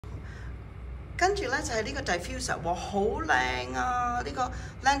跟住咧就係呢個 diffuser， 哇，好靚啊！呢個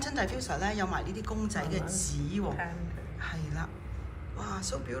lantern diffuser 咧有埋呢啲公仔嘅紙喎，係啦，哇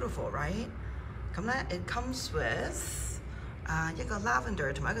 ，so beautiful，right？ 咁咧 it comes with 一個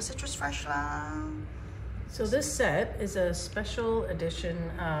lavender 同埋一個 citrus fresh 啦。So this set is a special edition,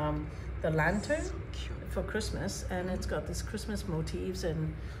 the lantern for Christmas, and it's got these Christmas motifs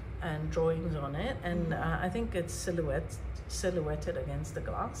and drawings on it, and I think it's silhouetted against the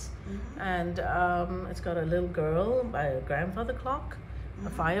glass, and it's got a little girl by a grandfather clock, a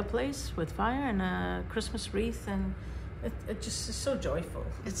fireplace with fire, and a Christmas wreath, and it just is so joyful.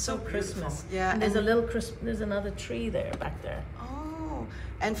 It's so Christmas. Yeah, and there's another tree there back there. Oh,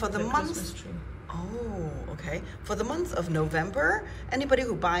 and for the month. Oh, okay. For the month of November, anybody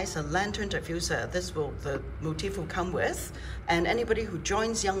who buys a lantern diffuser, the motif will come with, and anybody who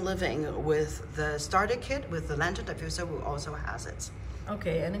joins Young Living with the starter kit with the lantern diffuser will also has it.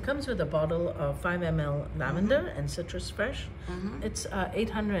 Okay, and it comes with a bottle of 5 ml lavender and citrus fresh. It's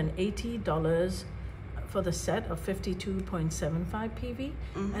 $880 for the set of 52.75 PV,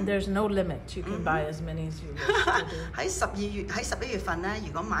 and there's no limit. You can buy as many as you wish to do. 喺11月份咧，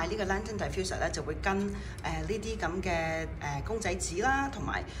如果買呢個 lantern diffuser 咧，就會跟呢啲咁嘅公仔紙啦，同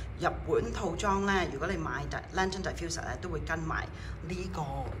埋日本套裝咧，如果你買 lantern diffuser 咧，都會跟埋呢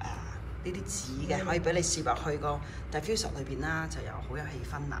啲紙嘅，可以俾你攝入去個 diffuser 裏邊啦，就有好有氣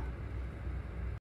氛啦。